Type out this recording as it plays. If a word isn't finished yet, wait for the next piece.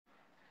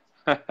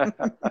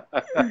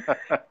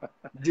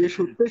যে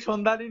সত্যের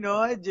সন্ধানী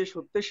নয়, যে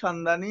সত্যের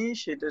সন্ধানী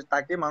সেটা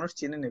তাকে মানুষ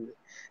চিনে নেবে।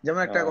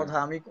 যেমন একটা হ্যাঁ, কথা,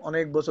 আমি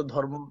অনেক বছর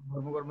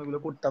ধর্মকর্ম এগুলো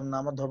করতাম না,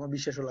 আমার ধর্ম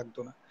বিশ্বাসও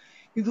লাগতো না,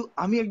 কিন্তু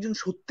আমি একজন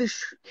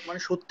মানে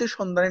সত্যের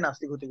সন্ধানে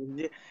নাস্তিক হতে গেছি।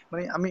 যে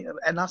মানে আমি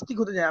নাস্তিক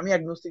হতে যাই, আমি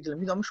অ্যাগনস্টিক ছিলাম,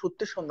 কিন্তু আমি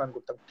সত্যের সন্ধান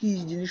করতাম কি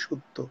জিনিস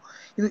সত্য।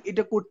 কিন্তু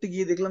এটা করতে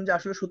গিয়ে দেখলাম যে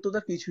আসলে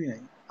সত্যতার কিছুই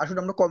নাই, আসলে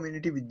আমরা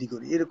কমিউনিটি বৃদ্ধি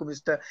করি,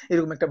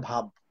 এরকম একটা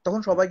ভাব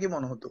তখন সবাইকে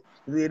মনে হতো।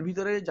 কিন্তু এর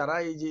ভিতরে যারা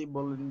এই যে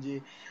বললেন যে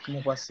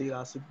মুফাসসির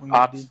আসিফ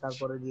মহিউদ্দিন, আচ্ছা।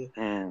 তারপরে যে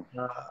হুম।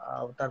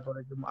 তারপরে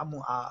যে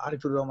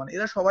আরিফুর রহমান,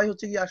 এরা সবাই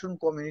হচ্ছে কি আসলে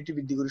কমিউনিটি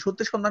বৃদ্ধি করে,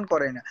 সত্যের সন্ধান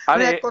করে না।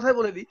 মানে আরে, এক কথায়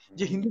বলে দিই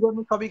যে হিন্দু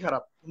ধর্মের সবই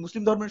খারাপ,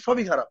 মুসলিম ধর্মের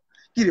সবই খারাপ।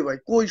 কি রে ভাই,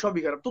 কই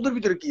সবই খারাপ? তোদের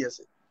ভিতরে কি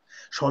আছে?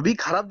 সবই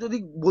খারাপ যদি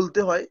বলতে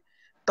হয়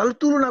তাহলে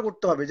তুলনা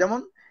করতে হবে। যেমন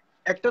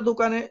একটা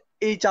দোকানে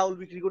এই চাউল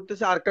বিক্রি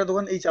করতেছে, আর একটা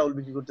দোকান এই চাউল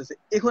বিক্রি করতেছে,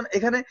 এখন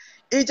এখানে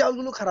এই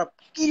চাউলগুলো খারাপ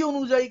কি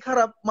অনুযায়ী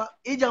খারাপ,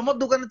 এই যে আমার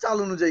দোকানের চাল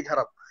অনুযায়ী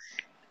খারাপ,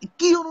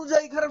 কি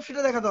অনুযায়ী খারাপ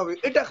সেটা দেখাতে হবে।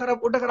 এটা খারাপ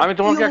ওটা খারাপ, আমি কি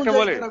তোমাকে একটা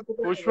অনুযায়ী বলি, খারাপ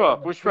পুষ্পা,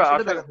 পুষ্পা, সেটা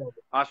আসলে, দেখাতে হবে।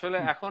 আসলে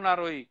হুম। এখন আর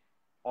ওই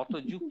অত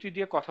যুক্তি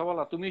দিয়ে কথা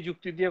বলা, তুমি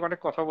যুক্তি দিয়ে অনেক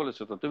কথা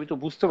বলেছো, তো তুমি তো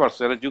বুঝতে পারছো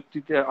এরা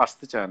যুক্তিতে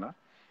আসতে চায় না।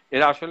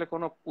 এরা আসলে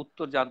কোনো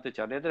উত্তর জানতে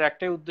চায় না, এদের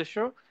একটাই উদ্দেশ্য,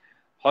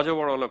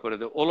 হজবড়লা করে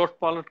দে, ওলট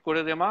পালট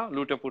করে দে, মা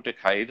লুটে পুটে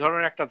খায়, এই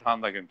ধরনের একটা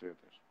ধান্দা কিন্তু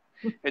এদের।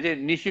 এই যে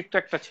নিষিক্ত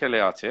একটা ছেলে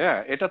আছে,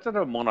 হ্যাঁ, এটা তো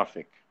একটা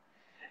মোনাফিক।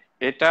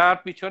 এটার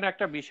পিছনে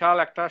একটা বিশাল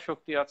একটা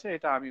শক্তি আছে,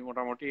 এটা আমি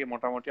মোটামুটি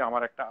মোটামুটি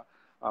আমার একটা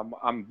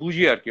আমি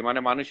বুঝি আর কি, মানে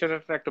মানুষের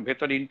একটা একটা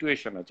ভেতর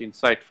ইন্টুইশন আছে,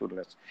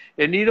 ইনসাইটফুলনেস।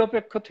 এ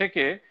নিরপেক্ষ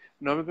থেকে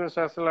নবী করিম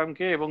সাল্লাল্লাহু আলাইহি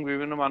ওয়াসাল্লামকে এবং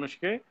বিভিন্ন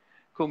মানুষকে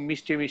খুব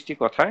মিষ্টি মিষ্টি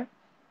কথায়,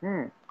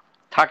 হুম,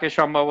 থাকে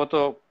সম্ভবত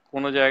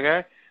কোনো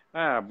জায়গায়।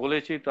 হ্যাঁ,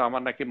 বলেছি তো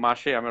আমার নাকি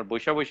মাসে আমার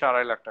বৈশা বৈশা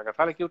 2.5 লাখ টাকা,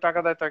 তাহলে কেউ টাকা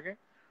দেয় তাকে?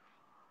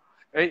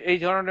 এই এই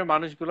ধরনের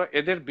মানুষগুলো,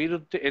 এদের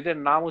বিরুদ্ধে এদের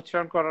নাম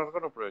উচ্চারণ করার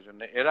কোনো প্রয়োজন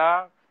নেই। এরা,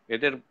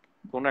 এদের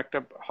কোন একটা,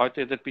 হয়তো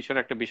এদের পিছনে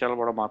একটা বিশাল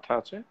বড় মাথা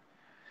আছে,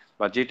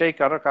 বা যেটাই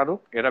কারো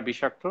কারুক, এরা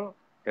বিষাক্ত,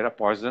 এরা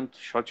পয়জন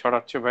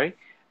ছড়াচ্ছে ভাই।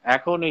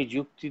 এখন এই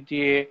যুক্তি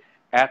দিয়ে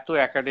এত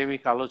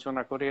একাডেমিক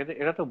আলোচনা করে,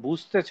 এরা তো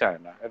বুঝতে চায়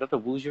না, এরা তো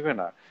বুঝবে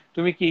না।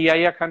 তুমি কি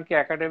ইয়াইয়া খানকে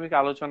একাডেমিক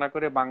আলোচনা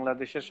করে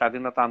বাংলাদেশের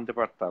স্বাধীনতা আনতে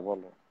পারতা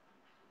বলো?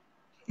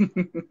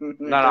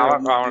 না না, এটা আমার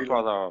আমার মুশকিল।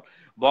 কথা বল।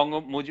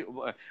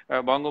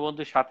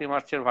 বঙ্গবন্ধু 7ই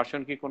মার্চের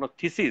ভাষণ কি কোনো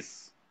থিসিস?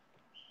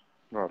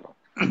 বলো,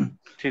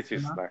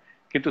 থিসিস না। না।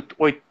 কিন্তু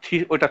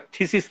ওইটা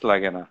থিসিস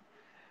লাগে না।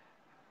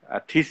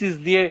 থিসিস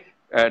দিয়ে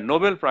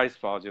নোবেল প্রাইজ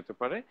পাওয়া যেতে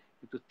পারে,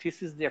 কিন্তু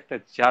থিসিস দিয়ে একটা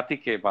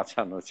জাতিকে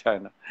বাঁচানো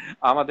যায় না।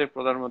 আমাদের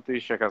প্রধানমন্ত্রী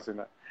শেখ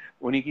হাসিনা,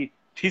 উনি কি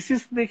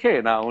থিসিস দেখে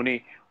না, উনি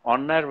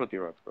অন্যায়ের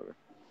প্রতিবাদ করে।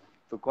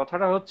 তো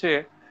কথাটা হচ্ছে,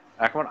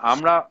 এখন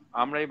আমরা,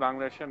 আমরা এই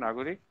বাংলাদেশের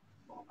নাগরিক,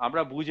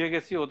 আমরা বুঝে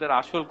গেছি ওদের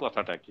আসল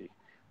কথাটা কি।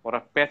 ওরা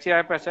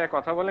পেঁচায় পেঁচায়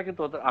কথা বলে,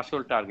 কিন্তু ওদের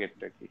আসল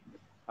টার্গেটটা কি?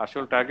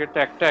 আসল টার্গেটটা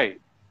একটাই,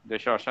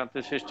 দেশে অশান্তি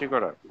সৃষ্টি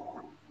করা।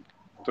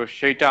 তো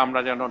সেইটা আমরা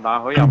যেন না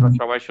হই, আমরা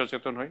সবাই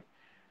সচেতন হই।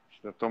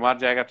 তোমার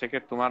জায়গা থেকে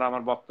তোমার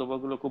আমার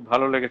বক্তব্যগুলো খুব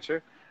ভালো লেগেছে।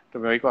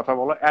 তুমি ওই কথা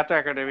বলো, এত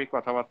একাডেমিক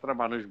কথাবার্তা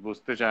মানুষ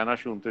বুঝতে চায় না,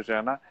 শুনতে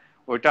চায় না।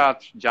 ওইটা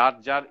যার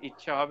যার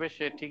ইচ্ছা হবে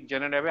সে ঠিক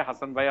জেনে নেবে।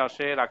 হাসান ভাই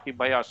আসে, রাকিব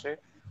ভাই আসে,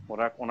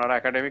 ওনারা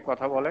একাডেমিক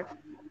কথা বলে,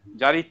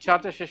 যার ইচ্ছা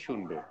আছে সে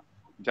শুনবে,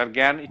 যার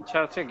জ্ঞান ইচ্ছা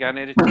আছে,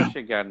 জ্ঞানের ইচ্ছা,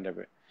 সে জ্ঞান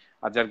নেবে।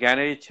 আর যার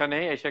জ্ঞানের ইচ্ছা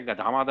নেই, এসে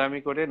ধামাধামি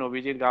করে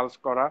নবীজির গালস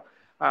করা,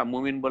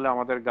 মুমিন বলে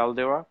আমাদের গাল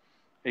দেওয়া,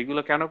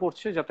 এগুলো কেন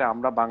করছে? যাতে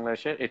আমরা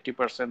বাংলাদেশের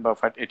 80% বা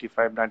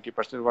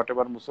 85-90% হোয়াট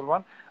এভার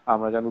মুসলমান,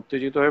 আমরা যেন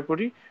উত্তেজিত হয়ে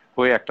পড়ি,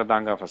 হয়ে একটা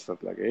দাঙ্গা ফাসাদ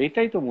লাগে।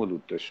 এইটাই তো মূল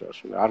উদ্দেশ্য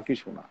আসলে, আর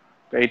কিছু না।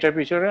 তো এইটার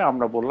পিছনে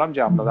আমরা বললাম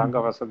যে আমরা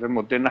দাঙ্গা ফাসাদের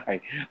মধ্যে নাই,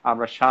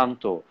 আমরা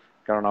শান্ত।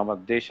 কারণ আমার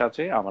দেশ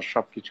আছে, আমার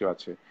সবকিছু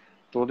আছে,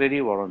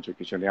 তোদেরই বরঞ্চ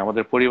কিছু নেই।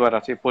 আমাদের পরিবার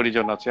আছে,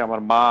 পরিজন আছে,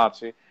 আমার মা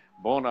আছে,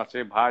 বোন আছে,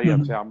 ভাই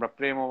আছে, আমরা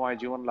প্রেমময়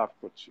জীবন লাভ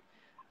করছি।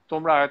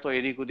 তোমরা হয়তো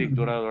এদিক ওদিক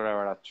দৌড়া দৌড়া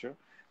বেড়াচ্ছ,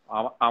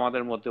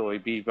 আমাদের মধ্যে ওই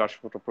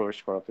 20-22 প্রবেশ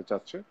করাতে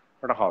চাচ্ছে,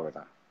 ওটা হবে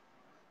না।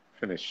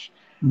 ফিনিশ।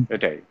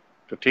 এটাই।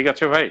 তো ঠিক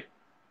আছে ভাই,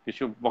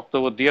 কিছু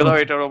বক্তব্য দিয়ে দাও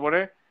এটার উপরে।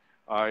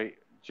 আর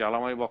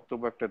জ্বালাময়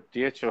বক্তব্য একটা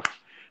দিয়েছো,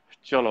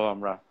 চলো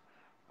আমরা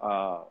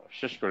আহ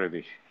শেষ করে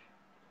দিই।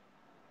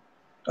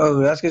 ও,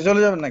 আজকে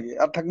চলে যাবেন নাকি?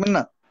 আর থাকবেন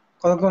না?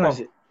 কতক্ষণ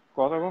আছে?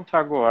 কতক্ষণ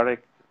থাকবো আরে?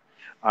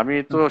 আমি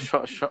তো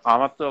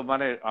আমার তো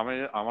মানে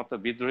আমার তো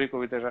বিদ্রোহী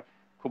কবিতাটা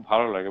খুব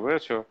ভালো লাগে,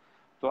 বুঝেছো?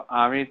 তো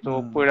আমি তো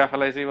হুম। পড়া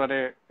ফেলাইছি, মানে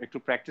একটু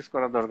প্র্যাকটিস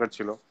করার দরকার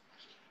ছিল।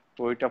 তো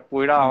ওইটা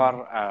পড়া হুম। আমার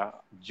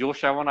জোশ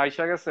এমন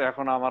আইসা গেছে,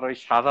 এখন আমার ওই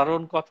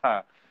সাধারণ কথা,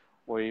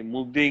 ওই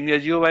মুখ দিয়ে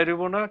ইংরেজিও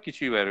বাইরেবো না,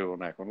 কিছুই বাইরেবো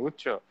না এখন,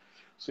 বুঝছো?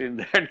 সো ইন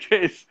দ্যাট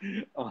কেস,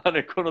 মানে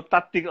কোনো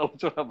তাত্ত্বিক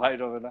আলোচনা বাইর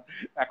হবে না।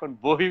 এখন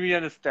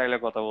বহিমিয়ান স্টাইলে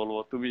কথা বলবো,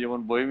 তুমি যেমন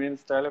বহিমিয়ান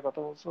স্টাইলে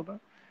কথা বলছো না,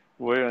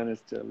 বহিমিয়ান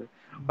স্টাইলে।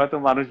 হয়তো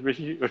মানুষ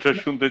বেশি ওটা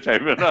শুনতে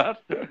চাইবে না আর।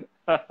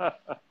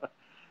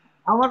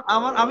 আমার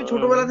আমার আমি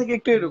ছোটবেলা থেকে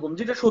একটু এরকম,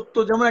 যেটা সত্য।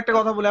 যেমন একটা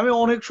কথা বলি, আমি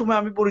অনেক সময়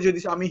আমি পরিচয়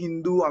দিচ্ছি আমি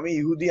হিন্দু, আমি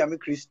ইহুদি, আমি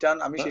খ্রিস্টান,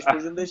 আমি শেষ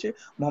পর্যন্ত এসে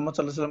মোহাম্মদ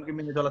সাল্লাহ সাল্লামকে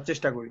মেনে চলার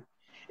চেষ্টা করি।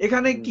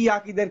 এখানে কি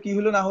আকিদার কি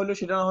হলো না হলো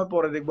সেটা না হয়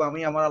পরে দেখবো, আমি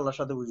আমার আল্লাহর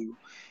সাথে বুঝবো।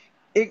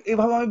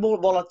 এভাবে আমি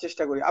বলার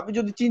চেষ্টা করি। আপনি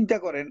যদি চিন্তা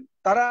করেন,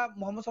 তারা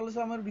মোহাম্মদ সাল্লাহ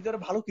সাল্লামের ভিতরে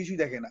ভালো কিছুই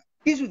দেখে না,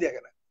 কিছু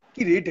দেখে না।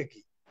 কি রে, এটা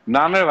কি?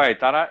 না না ভাই,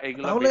 তারা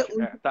এগুলা তাহলে বেশি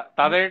ওই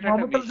তাদের এটা একটা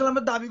মোহাম্মদ সাল্লাহ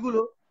সাল্লামের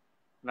দাবিগুলো,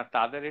 না,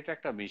 তাদের এটা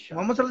একটা মিশন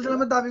মোহাম্মদ সাল্লাহ যেগুলা।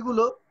 সাল্লামের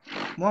দাবিগুলো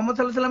মোহাম্মদ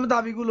সাল্লাহ সাল্লামের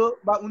দাবিগুলো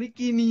বা উনি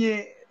কি নিয়ে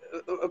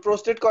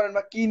প্রস্টেট করেন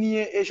বা কি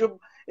নিয়ে এসব,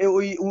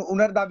 ওই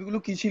উনার দাবিগুলো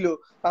কি ছিল,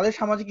 তাদের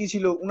সমাজে কি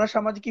ছিল, উনার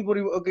সমাজে কি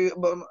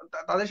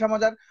তাদের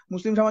সমাজ আর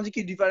মুসলিম সমাজে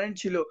কি ডিফারেন্ট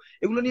ছিল,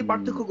 এগুলো নিয়ে হুম।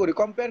 পার্থক্য করি,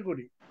 কম্পেয়ার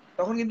করি,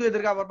 তখন কিন্তু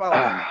এদেরকে আবার পাওয়া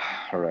যায় না।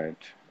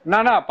 রাইট। না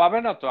না, পাবে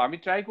না তো, আমি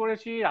ট্রাই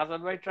করেছি,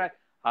 হাসান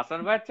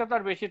ভাইয়ের চেয়ে তো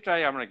আর বেশি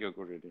ট্রাই আমরা কেউ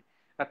করিনি।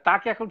 আর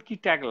তাকে এখন কি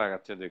ট্যাগ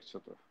লাগাচ্ছে দেখছো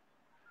তো।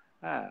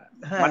 হ্যাঁ,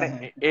 হ্যাঁ মানে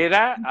হ্যাঁ।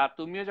 এরা, আর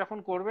তুমিও যখন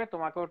করবে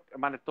তোমাকেও,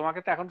 মানে তোমাকে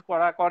তো এখন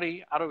করা করেই,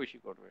 আরো বেশি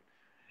করবে।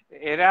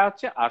 এরা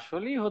হচ্ছে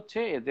আসলেই হচ্ছে,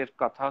 এদের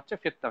কথা হচ্ছে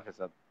ফিতনা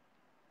ফেসাদ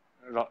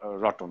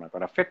রটনা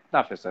করা,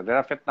 ফিতনা ফেসাদ,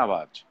 এরা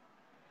ফিতনাবাজ,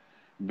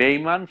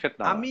 বেঈমান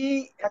ফিতনাবাজ। আমি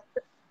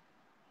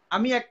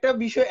আমি একটা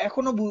বিষয়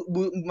এখনো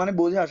মানে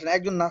বোঝে আসে না,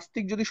 একজন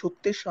নাস্তিক যদি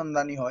সত্যের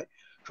সন্ধানী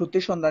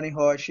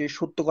হয়, সে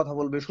সত্য কথা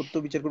বলবে, সত্য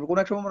বিচার করবে। কোন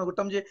এক সময় মনে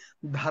করতাম যে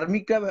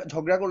ধার্মিকরা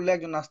ঝগড়া করলে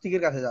একজন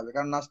নাস্তিকের কাছে যাবে,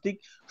 কারণ নাস্তিক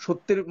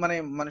সত্যের মানে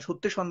মানে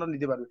সত্যের সন্ধান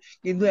দিতে পারবে।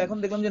 কিন্তু এখন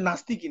দেখলাম যে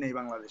নাস্তিকই নেই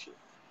বাংলাদেশে।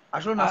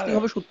 আসলে নাস্তিক আরে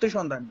হবে সত্যের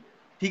সন্ধানী।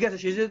 ঠিক আছে,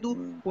 সে যেহেতু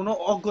হুম। কোনো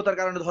অজ্ঞতার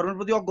কারণে, ধর্মের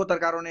প্রতি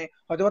অজ্ঞতার কারণে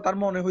হয়তোবা তার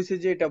মনে হয়েছে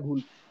যে এটা ভুল,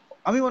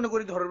 আমি মনে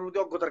করি ধর্মের প্রতি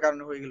অজ্ঞতার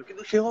কারণে হয়ে গেল,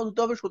 কিন্তু সে হতে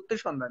হবে সত্যের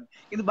সন্ধানী।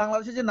 কিন্তু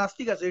বাংলাদেশে যে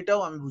নাস্তিক আছে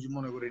এটাও আমি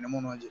মনে করি না,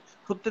 মনে হয় যে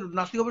সত্যের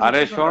নাস্তিক হবে আরে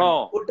সত্যের সন্ধানী, শোনো,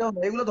 ওটাও না,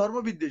 এগুলো ধর্ম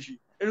বিদ্বেষী,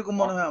 এরকম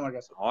মনে অ- হয় আমার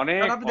কাছে। কারণ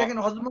অনেক আপনি দেখেন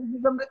হযরত মুহাম্মদ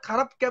সাল্লাল্লাহু আলাইহি ওয়াসাল্লামকে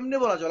খারাপ কেমনে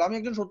বলা চলে, আমি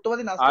একজন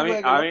সত্যবাদী নাস্তিক আমি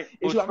হয়ে গেল আমি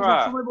এইসব, আমি পুষ্পা,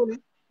 সবসময় বলি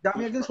যে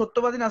আমি একজন পুষ্পা,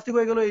 সত্যবাদী নাস্তিক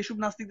হয়ে গেল, এইসব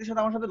নাস্তিকদের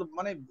সাথে আমার সাথে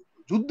মানে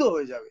যুদ্ধ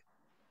হয়ে যাবে।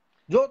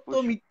 যত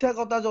পুষ্পা। মিথ্যা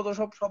কথা, যত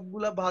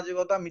সবগুলা বাজে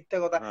কথা, মিথ্যা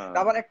কথা। হ্যাঁ।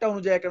 আবার একটা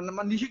অনুযায়ী একটা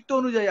মানে নিষিক্ত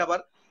অনুযায়ী আবার,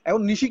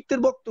 এখন নিষিক্তের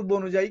বক্তব্য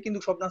অনুযায়ী কিন্তু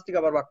সব নাস্তিক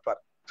আবার বাটপার,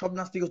 সব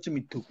নাস্তিক হচ্ছে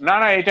মিথ্যুক না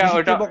না, এটা ওটা,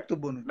 নিষিক্তের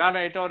বক্তব্য না অনুযায়ী। না,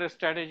 এটা ওর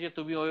স্ট্র্যাটেজি,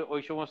 তুমি ওই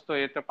ওই সমস্ত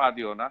এতে পা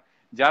দিও না।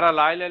 যারা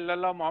লা ইলাহা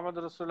ইল্লাল্লাহ মুহাম্মদ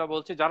রাসূলুল্লাহ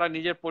বলছে, যারা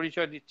নিজের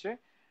পরিচয় দিচ্ছে,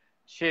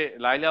 সে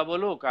লাইলা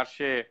বলুক আর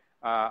সে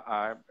আহ,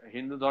 আহ,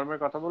 হিন্দু ধর্মের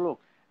কথা বলুক,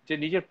 যে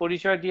নিজের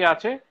পরিচয় দিয়ে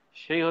আছে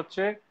সেই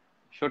হচ্ছে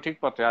সঠিক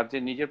পথে। আর যে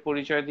নিজের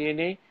পরিচয় দিয়ে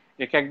নেই,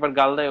 একে একবার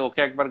গাল দেয়,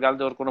 ওকে একবার গাল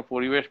দেয়, ওর কোনো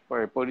পরিবেশ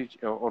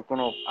ওর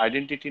কোনো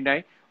আইডেন্টিটি নাই।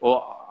 ও,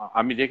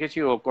 আমি দেখেছি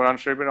ও কোরআন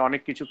শরীফের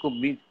অনেক কিছু খুব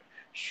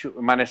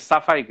মানে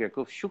সাফাইকে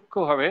খুব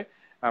সূক্ষ্মভাবে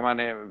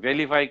মানে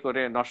ভেরিফাই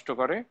করে নষ্ট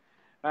করে।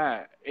 হ্যাঁ,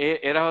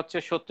 এরা হচ্ছে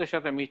সত্যের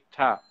সাথে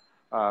মিথ্যা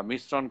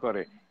মিশ্রণ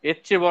করে। এর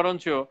চেয়ে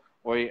বরঞ্চ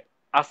ওই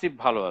আসিফ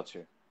ভালো আছে।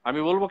 আমি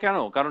বলবো কেন,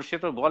 কারণ সে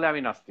তো বলে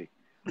আমি নাস্তিক।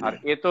 আর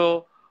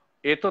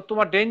এ তো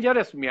তোমার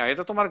ডেঞ্জারাস মিয়া,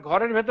 এটা তোমার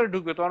ঘরের ভেতরে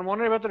ঢুকবে, তোমার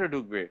মনের ভেতরে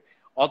ঢুকবে,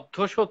 অর্ধ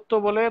সত্য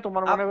বলে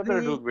তোমার মনের আপনি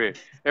ভেতরে ঢুকবে,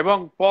 এবং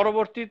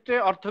পরবর্তীতে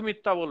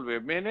অর্ধমিথ্যা বলবে,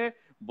 মেনে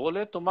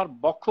বলে তোমার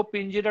বক্ষ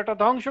পিঞ্জিরাটা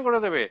ধ্বংস করে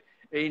দেবে।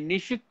 এই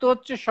নিষিক্ত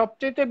হচ্ছে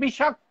সবচেয়ে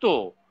বিষাক্ত,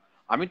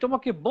 আমি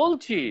তোমাকে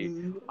বলছি।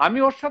 উম, আমি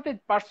ওর সাথে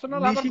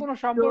পার্সোনাল আমার কোনো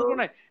নিষিক্ত সম্পর্ক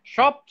নাই,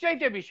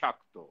 সবচাইতে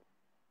বিষাক্ত,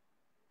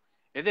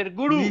 এদের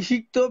গুরু।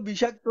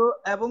 বিষাক্ত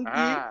এবং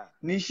কি হ্যাঁ।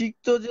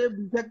 নিষিক্ত যে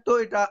বিষাক্ত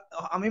এটা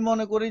আমি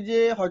মনে করি যে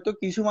হয়তো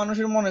কিছু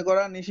মানুষের মনে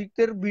করা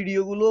নিষিক্তের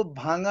ভিডিও গুলো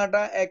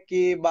ভাঙাটা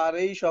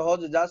একেবারেই সহজ,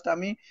 জাস্ট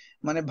আমি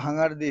মানে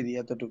ভাঙার দেরি,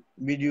 এতটুকু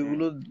ভিডিও হুম,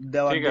 গুলো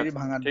দেওয়ার ঠিক দেরি, আছে,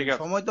 ভাঙার ঠিক দেরি,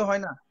 আছে, সময় তো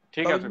হয় না।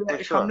 ঠিক তবে আছে যদি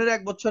পুষ্পা। সামনের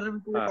 1 বছরের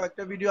ভিতরে হ্যাঁ,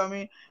 কয়েকটা ভিডিও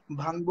আমি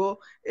ভাঙবো,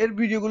 এর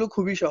ভিডিও গুলো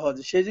খুবই সহজ,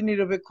 সে যে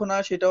নিরপেক্ষ না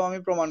সেটাও আমি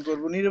প্রমাণ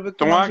করব, নিরপেক্ষ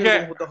মানুষ তোমাকে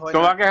এরকম হতে হয় না,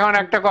 তোমাকে এখন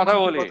একটা নিরপেক্ষ কথা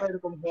মানুষের বলি, কথা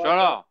এরকম হওয়া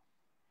শোনো, যায়।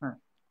 হ্যাঁ।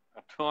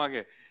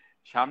 তোমাকে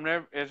সামনে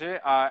এসে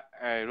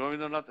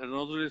রবীন্দ্রনাথ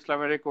নজরুল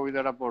ইসলামের এই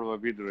কবিতাটা পড়বো,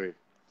 বিদ্রোহী,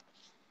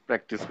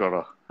 প্র্যাকটিস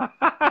করো।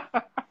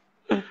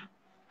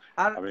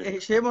 আর আমি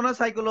সে মনে হয়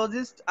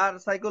সাইকোলজিস্ট, আর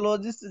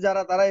সাইকোলজিস্ট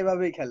যারা তারা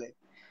এভাবেই খেলে,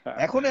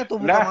 এখন এত না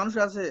বোকা মানুষ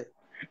আছে।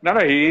 না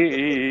না,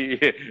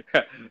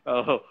 ও,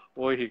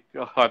 ওই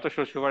হয়তো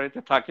শ্বশুর বাড়িতে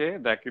থাকে,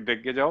 দেখে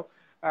দেখে যাও,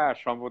 হ্যাঁ,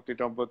 সম্পত্তি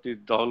টম্পত্তি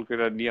দখল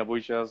করে নিয়ে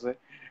বসে আছে।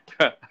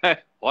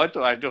 হয়তো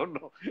আই ডোন্ট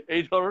নো,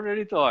 এই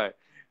ধরনেরই তো হয়,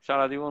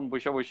 সারা জীবন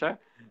বসে বসে,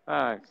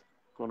 হ্যাঁ,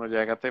 কোনো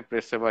জায়গাতে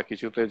প্রেসে বা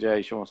কিছুতে যায়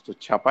এই সমস্ত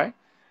ছাপায়।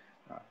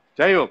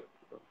 যাই হোক,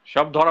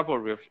 সব ধরা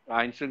পড়বে,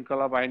 আইন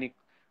শৃঙ্খলা বাহিনী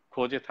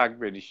খোঁজে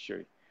থাকবে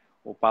নিশ্চয়ই,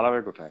 ও পালাবে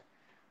কোথায়।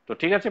 তো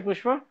ঠিক আছে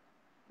পুষ্পা,